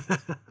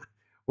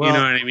 Well, you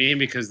know what I mean?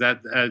 Because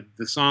that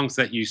the songs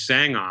that you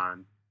sang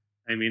on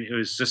I mean, it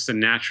was just a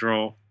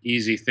natural,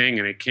 easy thing,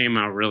 and it came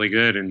out really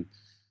good. And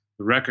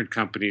the record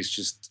company's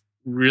just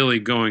really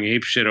going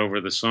apeshit over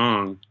the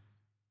song.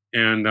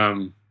 And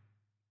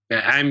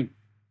I'm,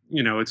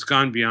 it's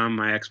gone beyond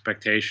my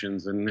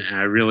expectations, and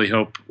I really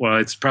hope. Well,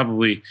 it's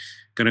probably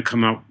going to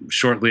come out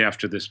shortly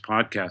after this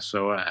podcast,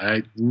 so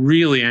I'm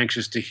really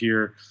anxious to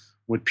hear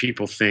what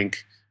people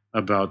think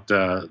about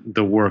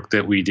the work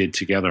that we did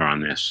together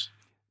on this.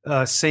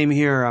 Same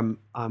here.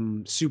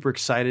 I'm super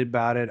excited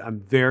about it. I'm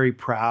very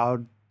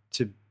proud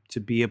to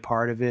be a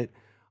part of it.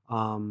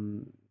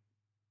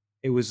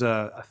 It was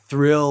a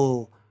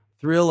thrill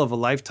of a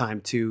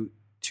lifetime to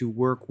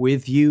work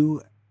with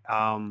you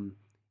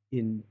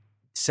in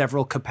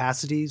several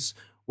capacities.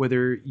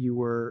 Whether you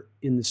were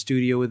in the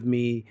studio with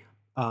me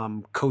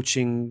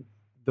coaching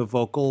the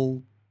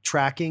vocal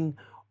tracking,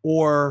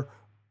 or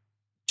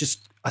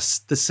just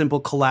the simple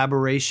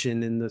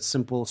collaboration and the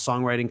simple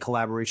songwriting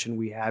collaboration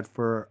we had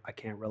for I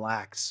Can't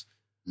Relax.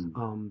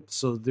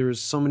 So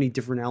there's so many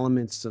different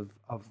elements of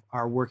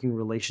our working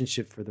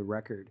relationship for the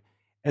record.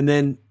 And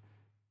then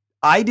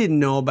I didn't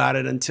know about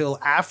it until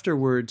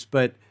afterwards,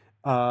 but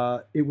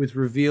it was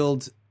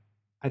revealed,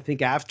 I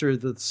think after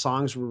the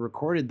songs were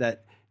recorded,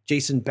 that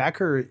Jason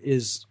Becker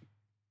is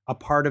a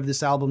part of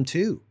this album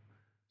too.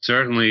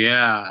 Certainly,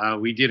 yeah.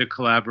 We did a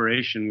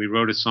collaboration. We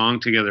wrote a song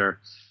together.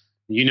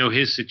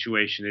 His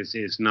situation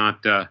is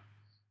not the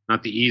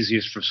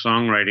easiest for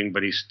songwriting,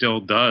 but he still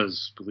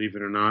does, believe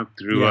it or not,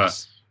 through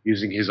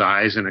using his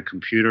eyes and a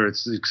computer.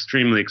 It's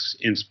extremely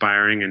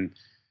inspiring. And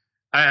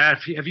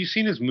have you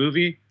seen his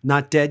movie?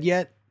 Not Dead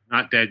Yet?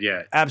 Not Dead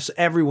Yet.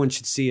 Everyone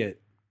should see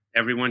it.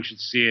 Everyone should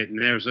see it. And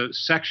there's a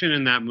section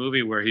in that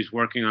movie where he's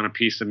working on a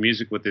piece of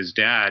music with his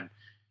dad.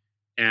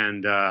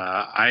 And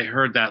I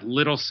heard that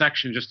little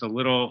section, just a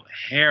little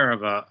hair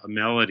of a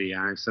melody.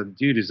 And I said,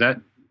 dude, is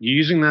that you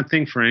using that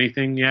thing for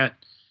anything yet?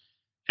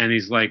 And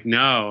he's like,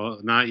 no,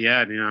 not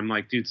yet. And I'm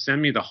like, dude,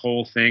 send me the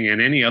whole thing and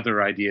any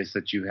other ideas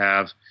that you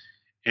have.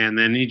 And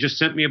then he just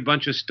sent me a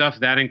bunch of stuff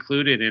that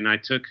included. And I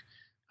took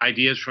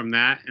ideas from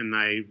that and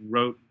I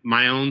wrote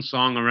my own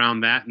song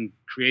around that and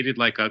created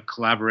like a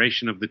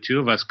collaboration of the two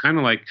of us, kind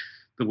of like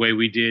the way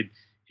we did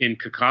in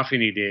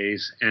Cacophony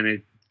days. And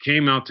it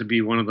came out to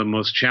be one of the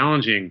most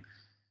challenging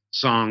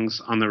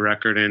songs on the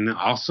record and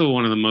also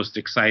one of the most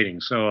exciting.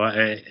 So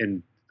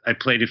I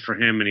played it for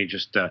him, and he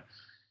just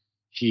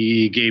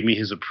he gave me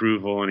his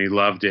approval, and he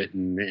loved it,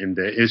 and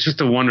it's just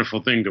a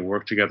wonderful thing to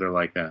work together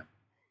like that.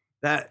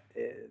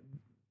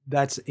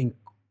 That's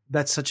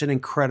such an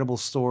incredible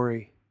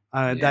story.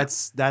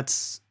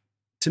 That's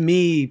to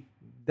me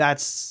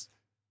that's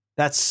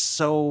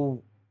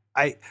so.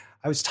 I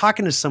was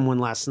talking to someone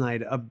last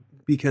night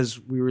because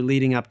we were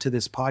leading up to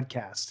this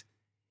podcast,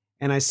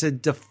 and I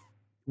said,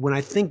 when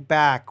I think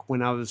back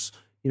when I was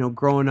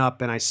growing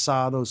up and I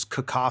saw those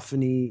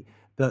Cacophony.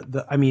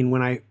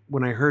 When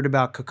I heard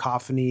about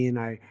Cacophony and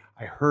I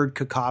heard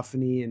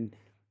Cacophony, and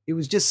it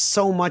was just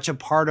so much a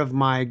part of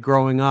my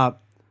growing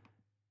up,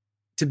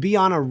 to be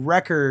on a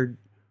record,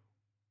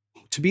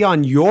 to be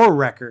on your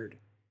record,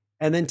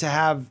 and then to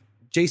have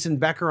Jason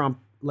Becker on,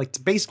 like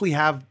to basically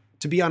have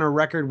to be on a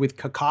record with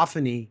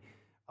Cacophony.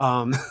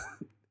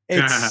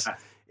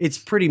 It's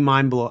pretty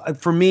mind blowing.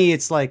 For me,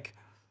 it's like,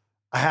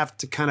 I have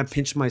to kind of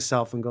pinch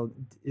myself and go,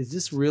 is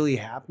this really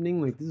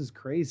happening? Like, this is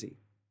crazy.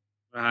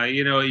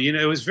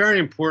 It was very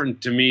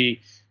important to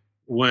me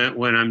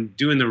when I'm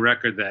doing the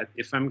record that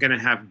if I'm going to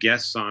have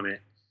guests on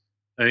it,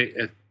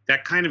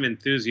 that kind of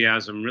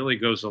enthusiasm really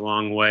goes a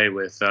long way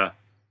with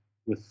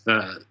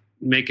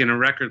making a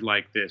record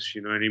like this.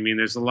 You know what I mean?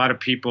 There's a lot of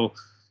people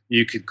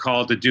you could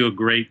call to do a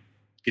great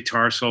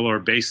guitar solo or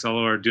bass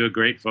solo or do a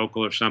great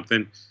vocal or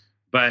something,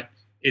 but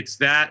it's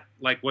that,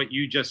 like what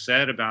you just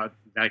said about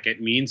like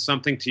it means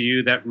something to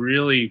you, that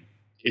really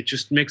it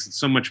just makes it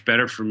so much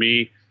better for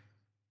me.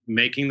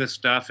 Making the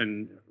stuff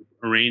and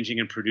arranging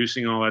and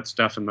producing all that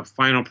stuff, and the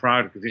final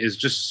product is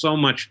just so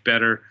much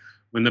better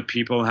when the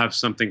people have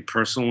something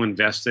personal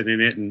invested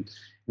in it. And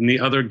the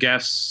other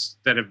guests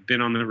that have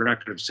been on the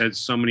record have said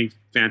so many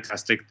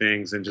fantastic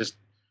things and just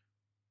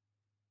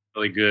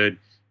really good.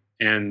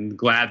 And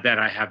glad that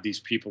I have these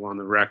people on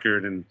the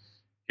record. And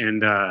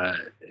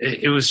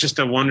it was just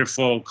a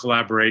wonderful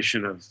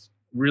collaboration of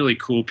really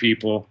cool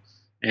people.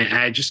 And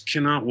I just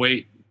cannot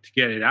wait to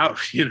get it out,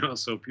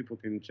 so people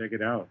can check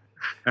it out.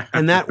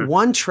 And that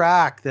one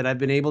track that I've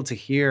been able to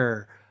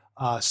hear,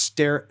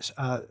 Steroid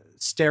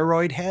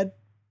Head.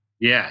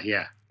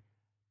 Yeah.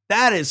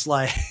 That is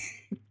like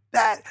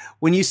that.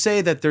 When you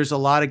say that there's a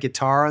lot of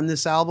guitar on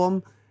this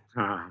album,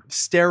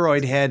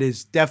 Steroid Head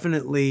is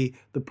definitely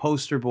the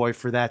poster boy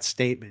for that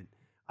statement.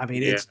 I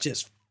mean, it's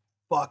just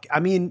fuck.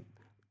 I mean,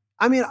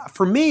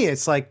 for me,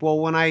 it's like, well,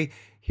 when I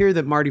hear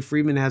that Marty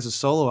Friedman has a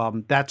solo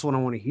album, that's what I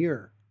want to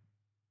hear.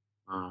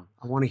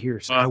 I want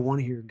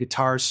to hear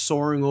guitars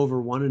soaring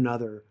over one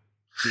another.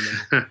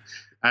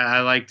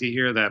 I like to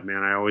hear that,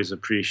 man. I always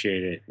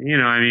appreciate it.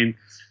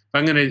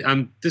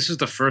 This is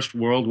the first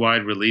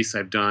worldwide release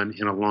I've done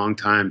in a long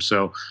time,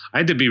 so I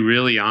had to be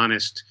really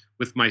honest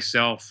with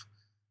myself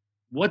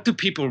what do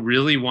people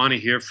really want to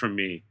hear from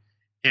me?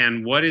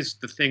 And what is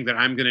the thing that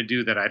I'm going to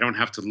do that I don't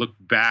have to look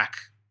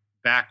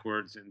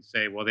backwards and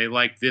say, well, they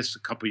liked this a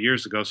couple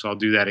years ago, so I'll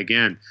do that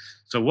again.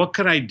 So what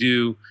could I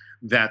do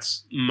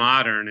that's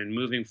modern and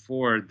moving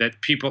forward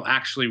that people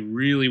actually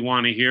really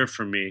want to hear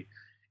from me?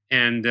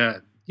 And,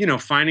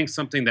 finding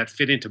something that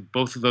fit into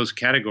both of those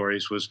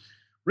categories was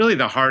really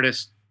the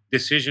hardest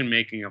decision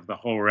making of the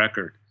whole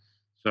record.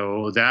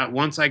 So that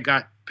once I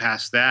got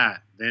past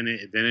that, then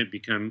it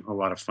became a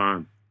lot of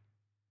fun.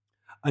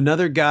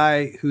 Another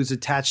guy who's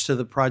attached to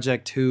the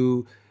project,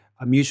 who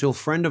a mutual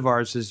friend of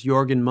ours, is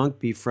Jorgen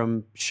Munkeby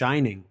from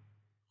Shining.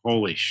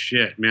 Holy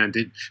shit, man.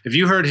 Have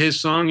you heard his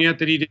song yet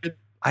that he did?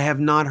 I have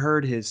not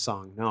heard his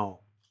song, no.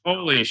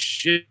 Holy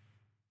shit.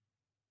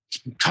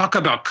 Talk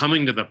about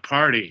coming to the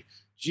party.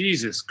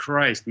 Jesus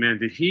Christ, man.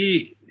 Did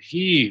he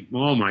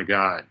oh my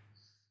God.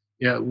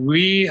 Yeah,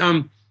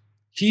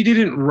 he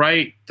didn't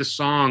write the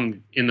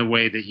song in the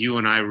way that you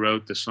and I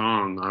wrote the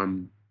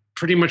song.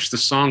 Pretty much the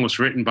song was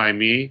written by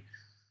me,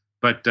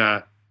 but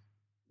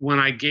when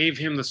I gave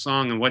him the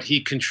song and what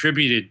he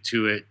contributed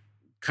to it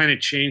kind of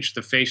changed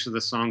the face of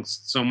the song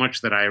so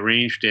much that I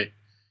arranged it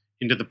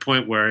into the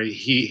point where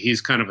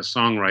he's kind of a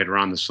songwriter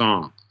on the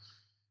song,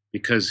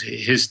 because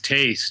his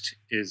taste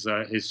is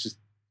just,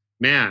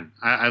 man,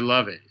 I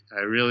love it. I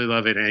really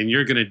love it, and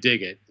you're gonna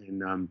dig it.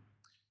 And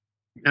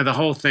now the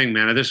whole thing,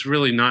 man, there's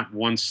really not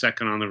 1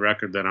 second on the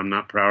record that I'm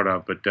not proud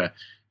of. But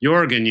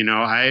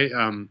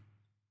Jorgen,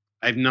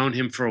 I've known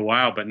him for a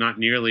while, but not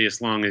nearly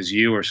as long as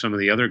you or some of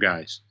the other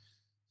guys.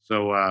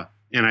 So,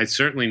 and I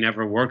certainly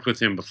never worked with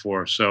him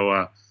before.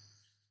 So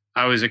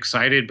I was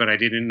excited, but I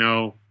didn't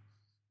know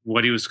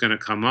what he was going to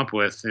come up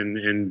with.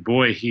 And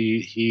boy,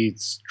 he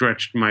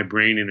stretched my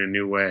brain in a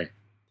new way.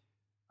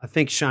 I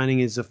think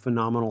Shining is a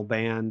phenomenal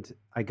band.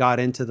 I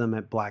got into them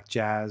at Black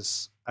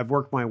Jazz. I've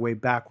worked my way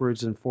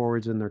backwards and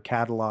forwards in their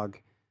catalog,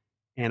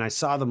 and I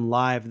saw them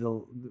live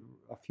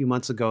a few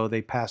months ago.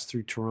 They passed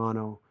through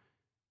Toronto,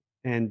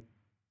 and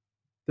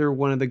they're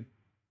one of the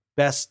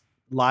best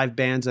live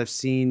bands I've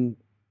seen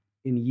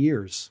in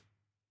years.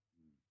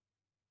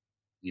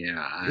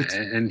 Yeah,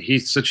 and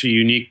he's such a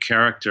unique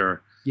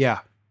character. Yeah.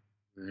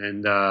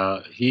 And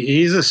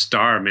he's a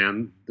star,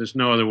 man. There's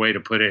no other way to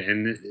put it.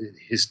 And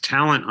his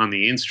talent on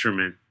the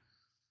instrument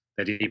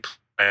that he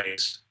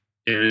plays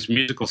and his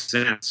musical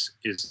sense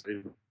it's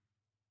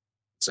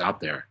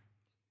out there.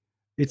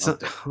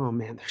 Oh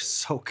man, they're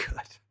so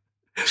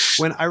good.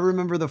 When I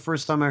remember the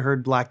first time I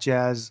heard Black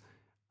Jazz,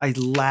 I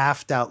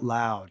laughed out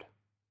loud.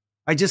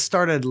 I just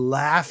started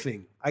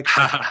laughing.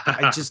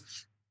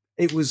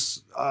 It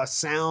was a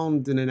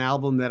sound in an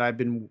album that I've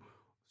been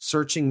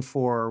searching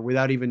for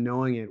without even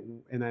knowing it.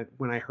 And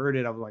when I heard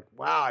it, I was like,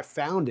 wow, I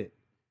found it.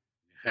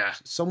 Yeah.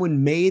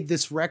 Someone made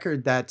this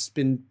record that's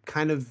been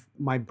kind of,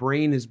 my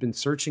brain has been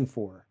searching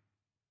for.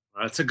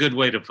 Well, that's a good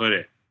way to put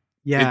it.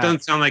 Yeah. It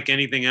doesn't sound like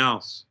anything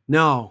else.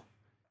 No.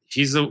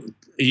 He's a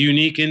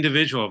unique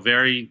individual,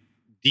 very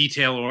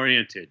detail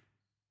oriented.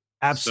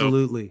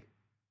 Absolutely. So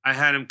I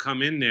had him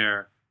come in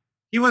there.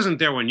 He wasn't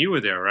there when you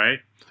were there, right?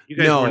 You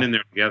guys weren't in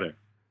there together.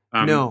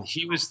 No.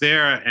 He was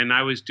there and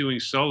I was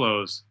doing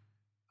solos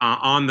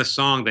on the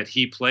song that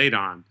he played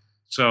on.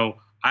 So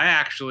I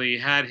actually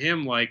had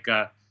him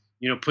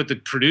put the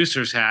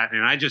producer's hat,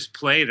 and I just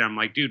played. I'm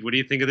like, dude, what do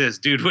you think of this?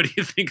 Dude, what do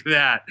you think of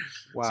that?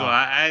 Wow. So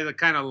I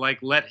kind of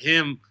let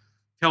him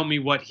tell me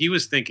what he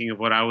was thinking of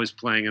what I was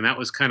playing. And that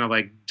was kind of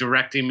like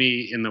directing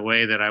me in the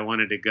way that I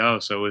wanted to go.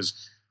 So it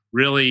was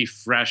really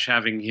fresh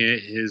having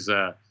his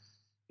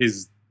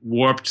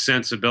warped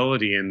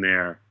sensibility in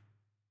there.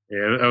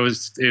 It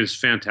was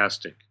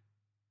fantastic.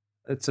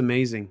 It's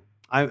amazing.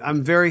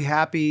 I'm very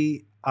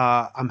happy.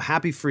 I'm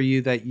happy for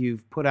you that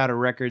you've put out a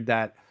record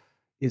that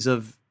is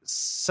of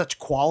such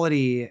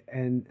quality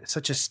and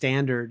such a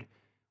standard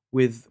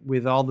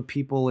with all the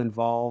people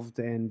involved.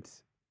 And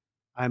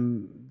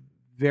I'm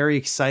very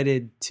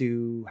excited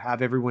to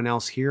have everyone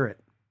else hear it.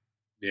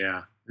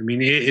 Yeah. I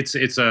mean, it's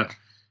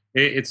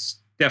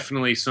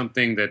definitely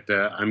something that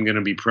I'm going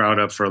to be proud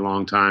of for a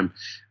long time.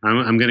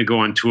 I'm going to go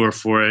on tour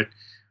for it.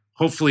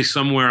 Hopefully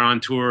somewhere on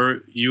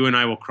tour, you and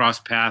I will cross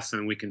paths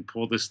and we can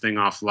pull this thing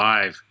off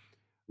live.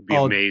 It'd be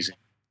amazing.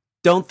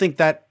 Don't think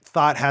that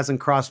thought hasn't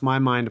crossed my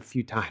mind a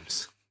few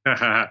times.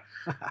 I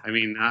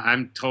mean,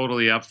 I'm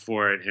totally up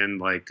for it. And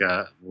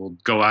we'll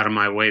go out of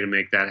my way to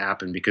make that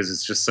happen because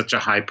it's just such a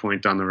high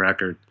point on the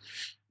record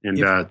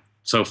and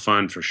so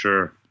fun for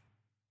sure.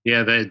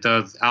 Yeah.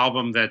 The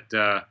album that,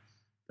 the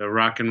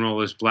Rock and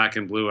Roll is Black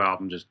and Blue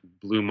album just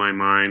blew my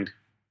mind.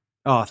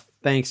 Oh,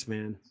 thanks,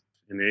 man.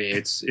 And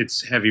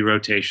it's heavy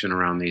rotation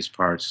around these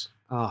parts.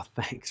 Oh,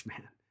 thanks,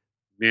 man.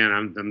 Man,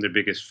 I'm the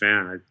biggest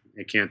fan.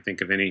 I can't think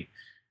of any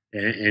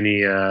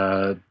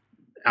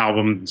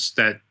albums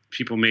that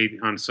people made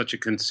on such a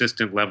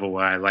consistent level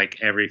where I like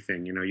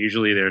everything.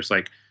 Usually there's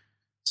like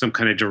some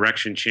kind of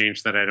direction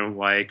change that I don't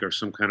like or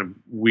some kind of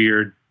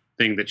weird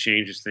thing that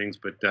changes things.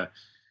 But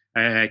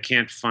I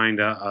can't find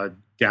a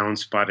down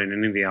spot in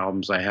any of the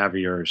albums I have of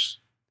yours.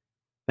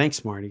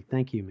 Thanks, Marty.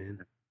 Thank you,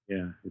 man.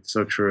 Yeah, it's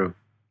so true.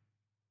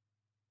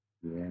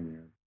 Yeah,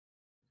 man.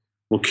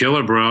 Well,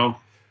 killer, bro.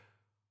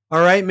 All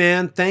right,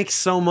 man. Thanks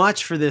so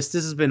much for this.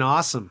 This has been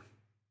awesome.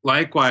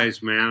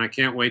 Likewise, man. I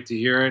can't wait to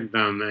hear it.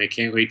 I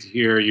can't wait to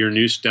hear your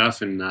new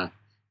stuff, and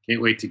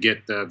can't wait to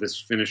get this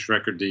finished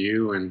record to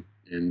you and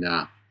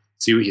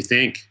see what you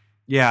think.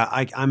 Yeah,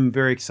 I'm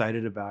very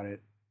excited about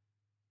it.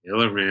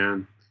 Killer,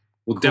 man.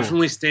 We'll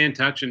definitely stay in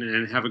touch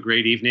and have a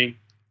great evening.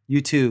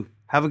 You too.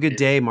 Have a good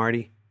day,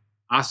 Marty.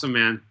 Awesome,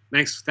 man.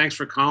 Thanks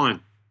for calling.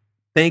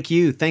 Thank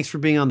you. Thanks for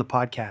being on the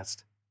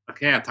podcast.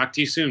 Okay, I'll talk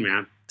to you soon,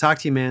 man. Talk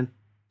to you, man.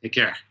 Take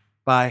care.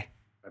 Bye.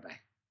 Bye-bye.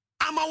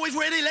 I'm always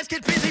ready. Let's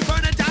get busy,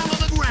 burn it down.